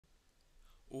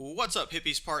What's up,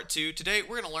 hippies? Part 2. Today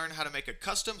we're going to learn how to make a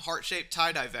custom heart-shaped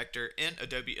tie-dye vector in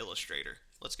Adobe Illustrator.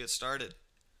 Let's get started.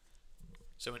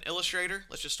 So in Illustrator,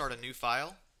 let's just start a new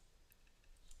file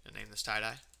and name this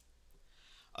tie-dye.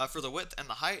 For the width and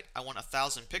the height, I want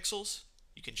 1,000 pixels.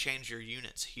 You can change your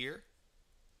units here.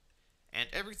 And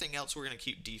everything else we're going to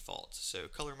keep default. So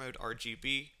color mode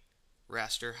RGB,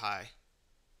 raster high.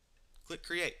 Click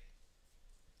create.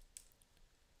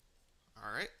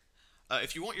 Alright.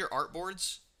 If you want your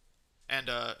artboards and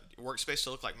Workspace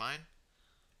to look like mine,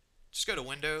 just go to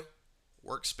Window,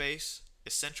 Workspace,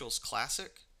 Essentials Classic.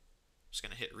 I'm just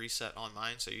going to hit reset on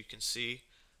mine so you can see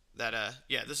that,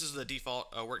 this is the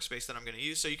default workspace that I'm going to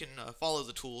use, so you can follow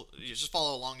the tool, you just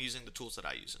follow along using the tools that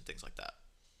I use and things like that.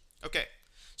 Okay,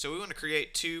 so we want to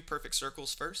create two perfect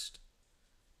circles first.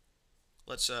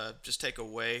 Let's just take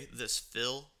away this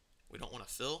fill. We don't want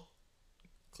to fill.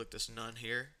 Click this none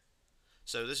here.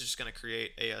 So this is just going to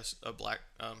create a black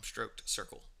stroked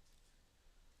circle.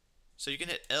 So you can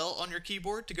hit L on your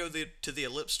keyboard to go to the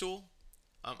ellipse tool,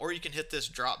 or you can hit this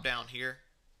drop down here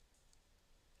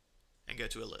and go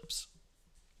to ellipse.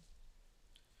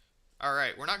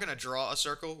 Alright, we're not going to draw a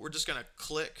circle, we're just going to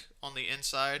click on the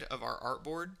inside of our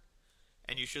artboard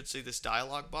and you should see this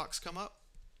dialog box come up.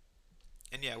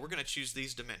 And yeah, we're going to choose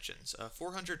these dimensions,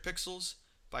 400 pixels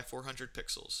by 400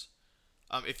 pixels.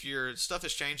 If your stuff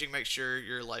is changing, make sure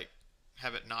you're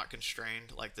have it not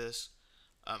constrained like this.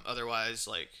 Otherwise,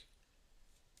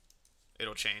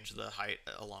 it'll change the height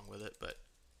along with it, but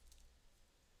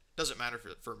doesn't matter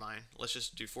for mine. Let's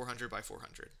just do 400 by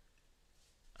 400.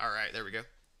 Alright, there we go.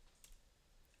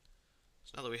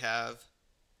 So now that we have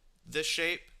this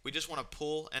shape, we just want to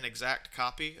pull an exact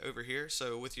copy over here.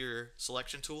 So with your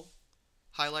selection tool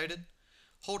highlighted,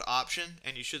 hold Option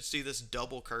and you should see this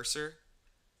double cursor.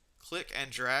 Click and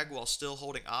drag while still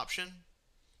holding Option,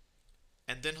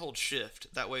 and then hold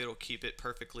Shift. That way it'll keep it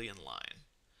perfectly in line.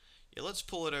 Yeah, let's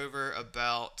pull it over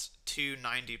about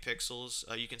 290 pixels.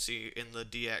 You can see in the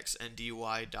DX and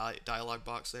DY dialog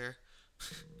box there.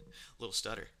 Little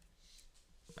stutter.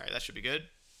 Alright, that should be good.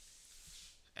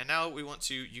 And now we want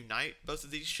to unite both of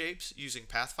these shapes using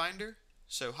Pathfinder.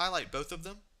 So highlight both of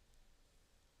them.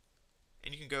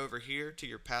 And you can go over here to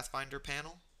your Pathfinder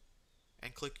panel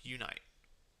and click Unite.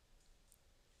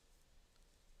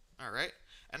 Alright,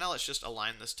 and now let's just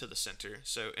align this to the center.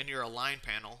 So in your Align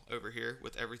panel over here,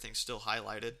 with everything still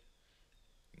highlighted,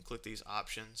 you can click these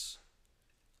options,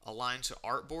 Align to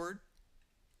Artboard,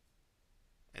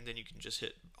 and then you can just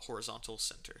hit Horizontal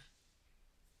Center.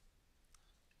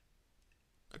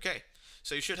 Okay,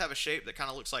 so you should have a shape that kind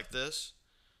of looks like this.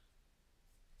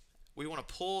 We want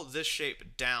to pull this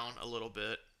shape down a little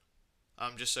bit,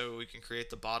 just so we can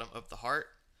create the bottom of the heart.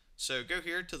 So go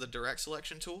here to the Direct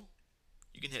Selection tool.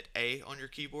 You can hit A on your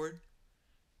keyboard.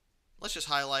 Let's just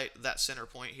highlight that center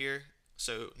point here.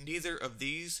 So neither of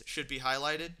these should be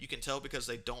highlighted. You can tell because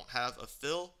they don't have a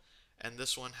fill, and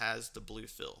this one has the blue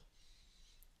fill.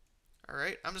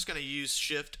 Alright, I'm just going to use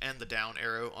Shift and the down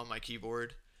arrow on my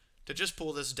keyboard to just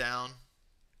pull this down.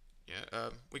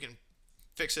 Yeah, we can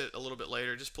fix it a little bit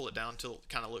later. Just pull it down until it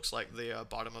kind of looks like the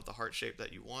bottom of the heart shape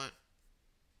that you want.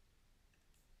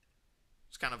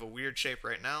 It's kind of a weird shape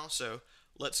right now, so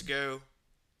let's go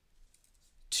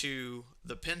to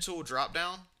the pen tool drop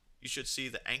down. You should see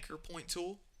the anchor point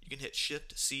tool. You can hit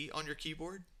Shift C on your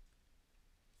keyboard.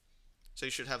 So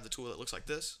you should have the tool that looks like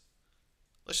this.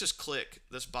 Let's just click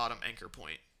this bottom anchor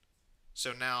point.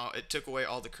 So now it took away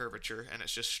all the curvature and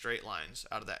it's just straight lines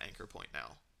out of that anchor point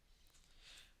now.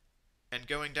 And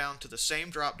going down to the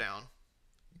same drop down,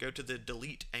 go to the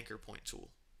delete anchor point tool.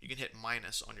 You can hit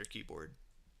minus on your keyboard.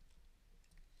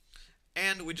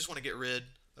 And we just want to get rid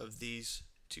of these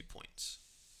 2 points.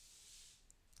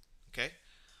 Okay,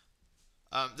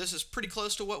 this is pretty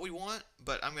close to what we want,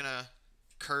 but I'm going to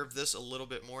curve this a little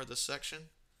bit more, this section.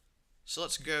 So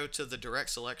let's go to the Direct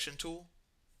Selection tool.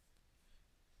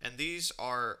 And these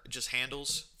are just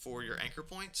handles for your anchor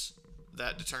points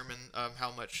that determine how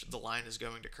much the line is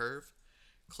going to curve.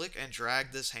 Click and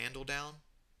drag this handle down.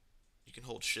 You can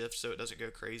hold Shift so it doesn't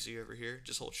go crazy over here.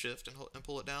 Just hold Shift and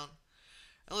pull it down.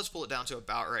 And let's pull it down to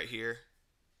about right here.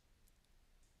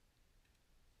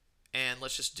 And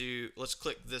let's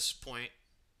click this point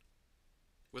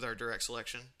with our direct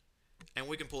selection, and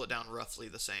we can pull it down roughly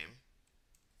the same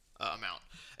amount.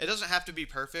 It doesn't have to be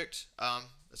perfect.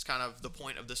 That's kind of the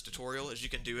point of this tutorial, is you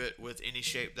can do it with any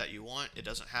shape that you want. It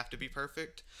doesn't have to be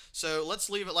perfect. So let's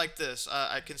leave it like this.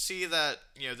 I can see that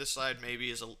this side maybe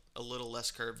is a little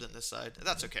less curved than this side.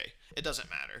 That's okay. It doesn't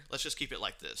matter. Let's just keep it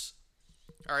like this.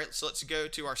 Alright, so let's go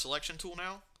to our selection tool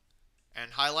now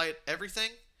and highlight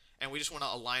everything, and we just want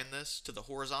to align this to the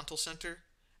horizontal center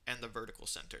and the vertical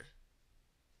center.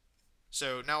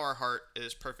 So now our heart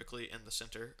is perfectly in the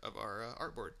center of our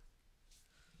artboard.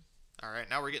 Alright,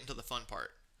 now we're getting to the fun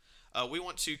part. We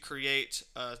want to create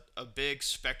a big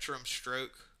spectrum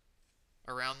stroke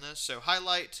around this. So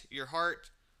highlight your heart.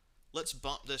 Let's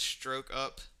bump this stroke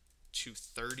up to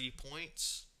 30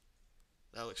 points.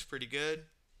 That looks pretty good.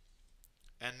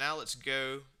 And now let's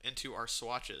go into our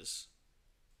swatches.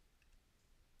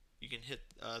 You can hit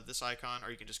this icon,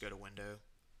 or you can just go to Window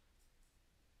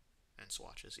and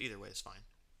Swatches. Either way is fine.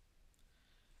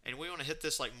 And we want to hit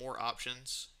this like more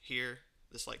options here.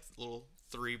 This like little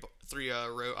three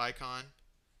row icon.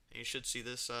 And you should see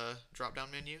this drop down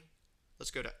menu.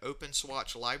 Let's go to Open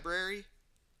Swatch Library,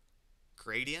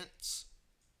 Gradients,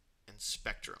 and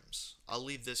Spectrums. I'll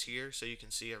leave this here so you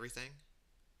can see everything.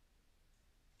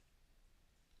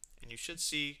 And you should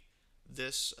see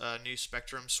this new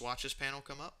Spectrum Swatches panel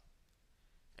come up.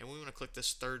 And we want to click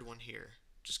this third one here,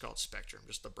 just called Spectrum,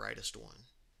 just the brightest one.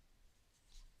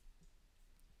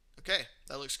 Okay,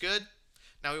 that looks good.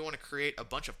 Now we want to create a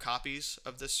bunch of copies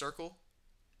of this circle.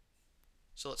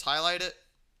 So let's highlight it.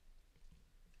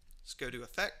 Let's go to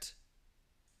Effect,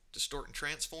 Distort and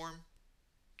Transform,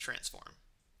 Transform.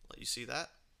 Let you see that.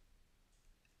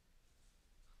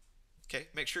 Okay,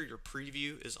 make sure your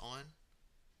preview is on.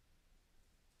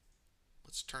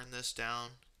 Let's turn this down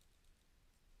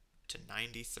to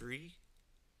 93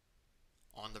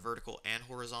 on the vertical and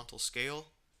horizontal scale.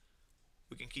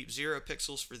 We can keep 0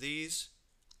 pixels for these.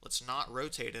 Let's not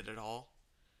rotate it at all.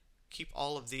 Keep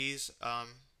all of these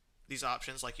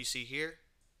options like you see here.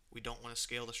 We don't want to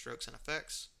scale the strokes and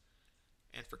effects.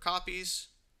 And for copies,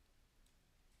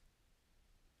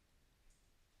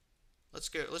 let's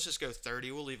just go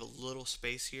 30. We'll leave a little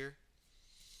space here.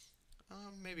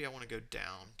 Maybe I want to go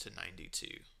down to 92.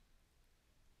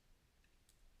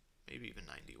 Maybe even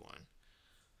 91.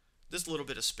 This little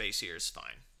bit of space here is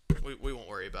fine. We won't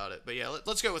worry about it. But yeah,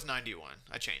 let's go with 91.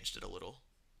 I changed it a little.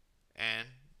 And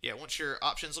yeah, once your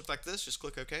options look like this, just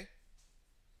click OK.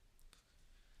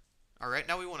 Alright,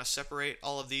 now we want to separate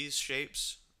all of these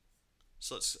shapes.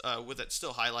 So let's, with it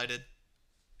still highlighted,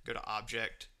 go to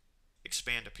Object,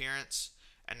 Expand Appearance,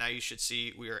 and now you should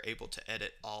see we are able to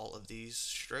edit all of these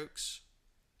strokes.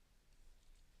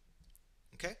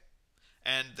 Okay,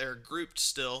 and they're grouped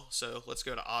still, so let's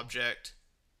go to Object,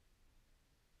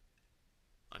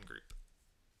 Ungroup.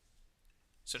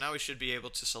 So now we should be able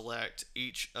to select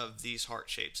each of these heart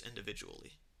shapes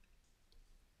individually.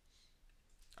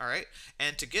 Alright,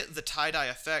 and to get the tie-dye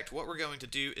effect, what we're going to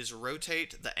do is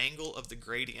rotate the angle of the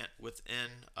gradient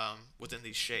within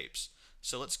these shapes.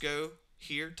 So let's go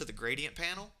here to the gradient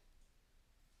panel.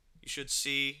 You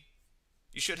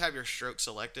should have your stroke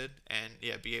selected and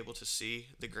yeah, be able to see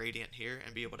the gradient here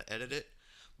and be able to edit it.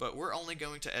 But we're only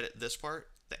going to edit this part,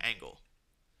 the angle.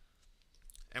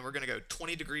 And we're going to go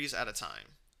 20 degrees at a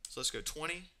time. So let's go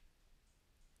 20,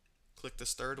 click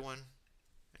this third one,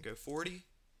 and go 40.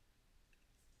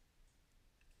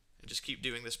 And just keep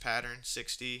doing this pattern,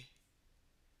 60,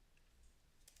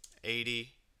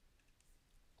 80,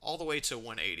 all the way to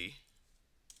 180.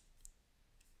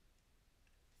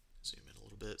 Zoom in a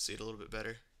little bit, see it a little bit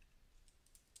better.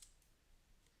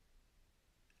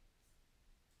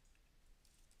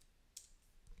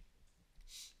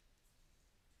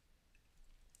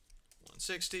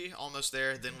 $160, almost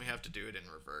there. Then we have to do it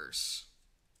in reverse,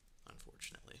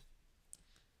 unfortunately.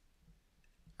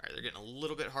 Alright, they're getting a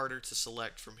little bit harder to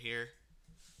select from here.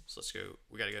 So let's go,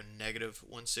 we got to go negative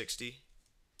 160.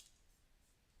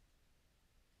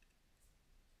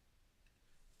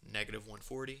 Negative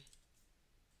 140.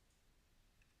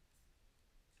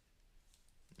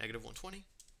 Negative 120.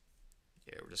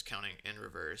 Yeah, we're just counting in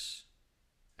reverse.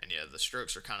 And yeah, the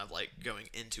strokes are kind of like going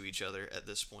into each other at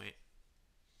this point.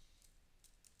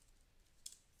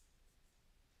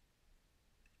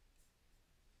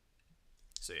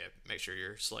 So yeah, make sure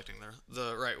you're selecting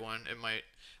the right one. It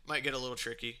might get a little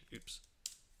tricky. Oops.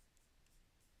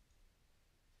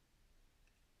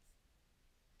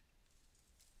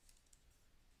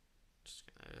 Just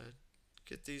gonna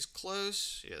get these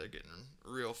close. Yeah, they're getting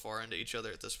real far into each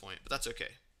other at this point, but that's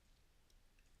okay.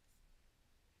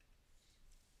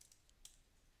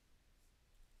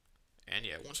 And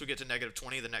yeah, once we get to negative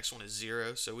 20, the next one is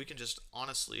 0, so we can just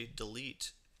honestly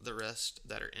delete the rest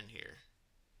that are in here.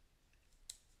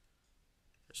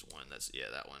 There's one that's, yeah,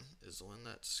 that one is the one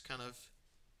that's kind of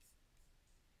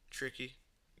tricky.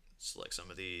 Select some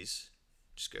of these,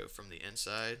 just go from the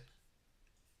inside.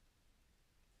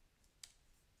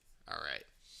 Alright.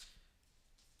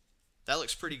 That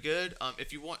looks pretty good.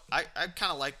 If you want, I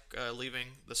kind of like leaving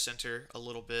the center a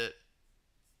little bit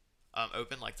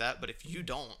open like that. But if you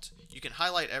don't, you can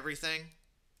highlight everything.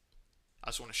 I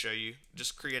just want to show you.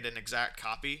 Just create an exact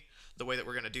copy. The way that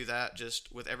we're going to do that,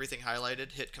 just with everything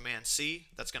highlighted, hit Command C.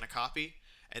 That's going to copy.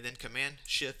 And then Command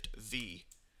Shift V.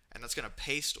 And that's going to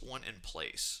paste one in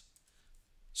place.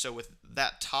 So with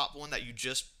that top one that you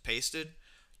just pasted,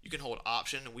 you can hold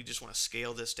Option, and we just want to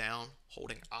scale this down,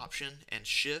 holding Option and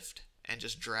Shift, and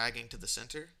just dragging to the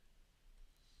center.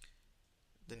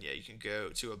 Then yeah, you can go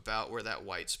to about where that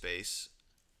white space.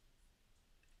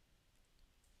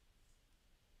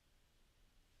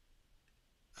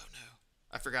 Oh no,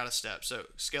 I forgot a step. So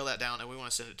scale that down, and we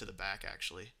want to send it to the back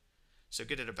actually. So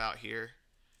get it about here,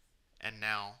 and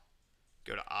now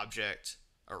go to Object,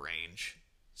 Arrange,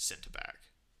 Send to Back.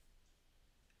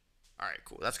 Alright,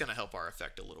 cool. That's going to help our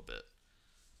effect a little bit.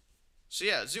 So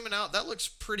yeah, zooming out, that looks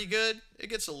pretty good. It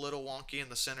gets a little wonky in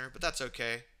the center, but that's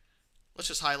okay. Let's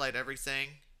just highlight everything.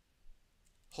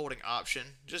 Holding Option,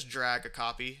 just drag a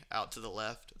copy out to the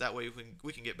left. That way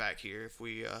we can get back here if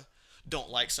we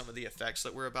don't like some of the effects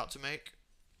that we're about to make.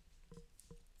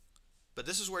 But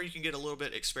this is where you can get a little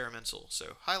bit experimental.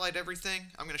 So highlight everything.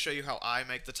 I'm going to show you how I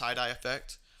make the tie-dye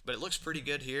effect, but it looks pretty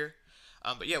good here.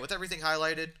 But yeah, with everything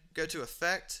highlighted, go to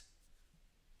Effect.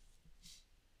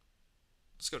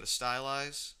 Let's go to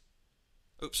Stylize.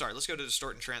 Oops, sorry. Let's go to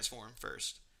Distort and Transform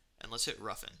first. And let's hit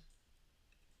Roughen.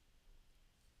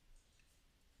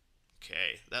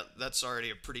 Okay, that's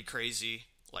already a pretty crazy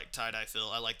like tie-dye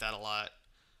fill. I like that a lot.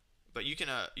 But you can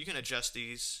adjust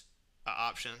these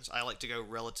options. I like to go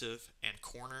Relative and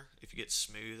Corner. If you get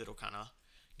Smooth, it'll kind of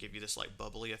give you this like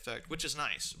bubbly effect, which is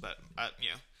nice. But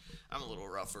I'm a little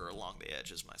rougher along the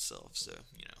edges myself, so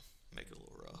make it a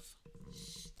little rough.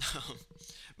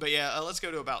 But yeah, let's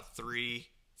go to about 3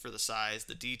 for the size.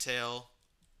 The detail,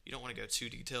 you don't want to go too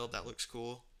detailed. That looks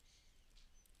cool.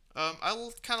 I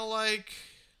kind of like,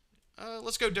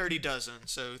 let's go Dirty Dozen.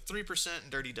 So 3%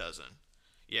 and Dirty Dozen.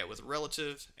 Yeah, with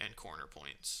relative and corner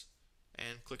points.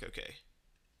 And click OK.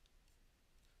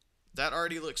 That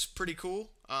already looks pretty cool.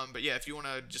 But yeah, if you want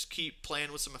to just keep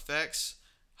playing with some effects,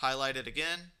 highlight it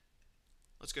again.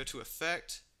 Let's go to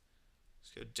Effect.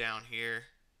 Let's go down here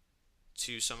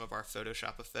to some of our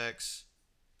Photoshop effects.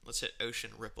 Let's hit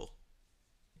Ocean Ripple.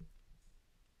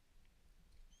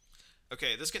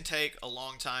 Okay, this can take a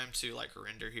long time to like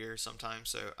render here sometimes,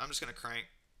 so I'm just going to crank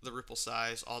the ripple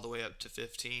size all the way up to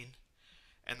 15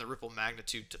 and the ripple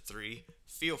magnitude to 3.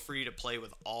 Feel free to play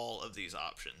with all of these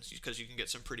options because you can get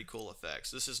some pretty cool effects.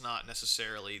 This is not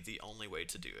necessarily the only way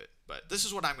to do it, but this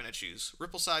is what I'm going to choose.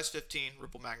 Ripple size 15,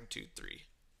 ripple magnitude 3.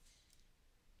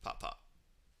 Pop, pop.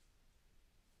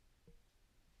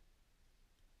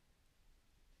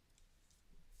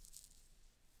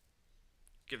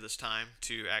 Give this time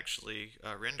to actually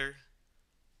render.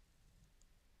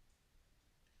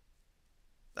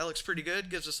 That looks pretty good.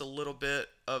 Gives us a little bit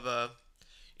of a,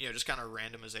 just kind of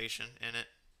randomization in it.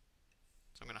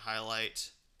 So I'm going to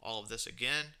highlight all of this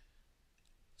again.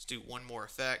 Let's do one more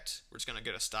effect. We're just going to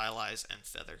go to Stylize and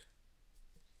Feather.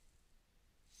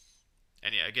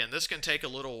 And yeah, again, this can take a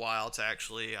little while to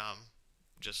actually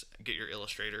just get your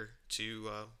Illustrator to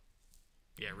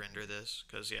render this,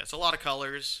 because it's a lot of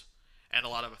colors and a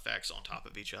lot of effects on top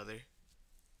of each other.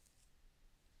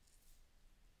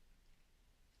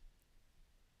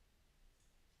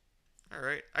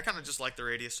 Alright, I kind of just like the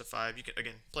radius to 5. You can,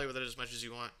 again, play with it as much as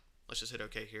you want. Let's just hit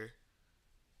OK here.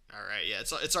 Alright, yeah,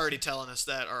 it's already telling us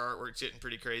that our artwork's getting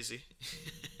pretty crazy.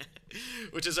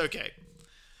 Which is okay.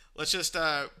 Let's just,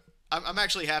 I'm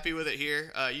actually happy with it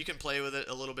here. You can play with it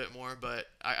a little bit more, but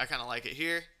I kind of like it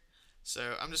here.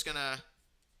 So I'm just going to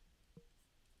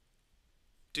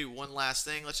do one last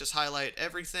thing. Let's just highlight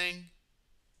everything.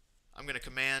 I'm going to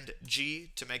Command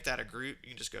G to make that a group. You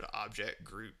can just go to Object,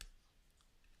 Group,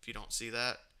 if you don't see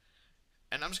that.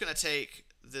 And I'm just going to take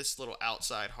this little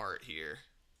outside heart here.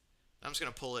 I'm just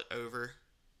going to pull it over.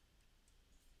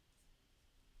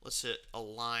 Let's hit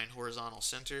Align Horizontal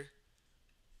Center.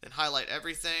 Then highlight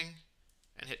everything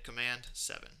and hit Command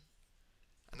 7.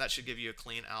 And that should give you a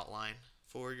clean outline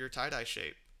for your tie-dye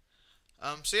shape.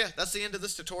 So yeah, that's the end of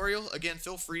this tutorial. Again,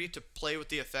 feel free to play with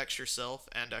the effects yourself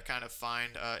and kind of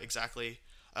find exactly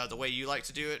the way you like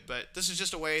to do it. But this is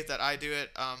just a way that I do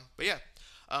it. But yeah,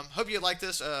 hope you like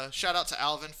this. Shout out to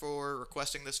Alven for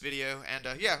requesting this video.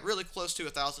 And yeah, really close to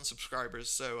 1,000 subscribers.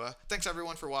 So thanks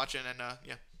everyone for watching, and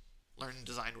yeah, learn and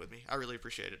design with me. I really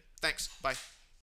appreciate it. Thanks. Bye.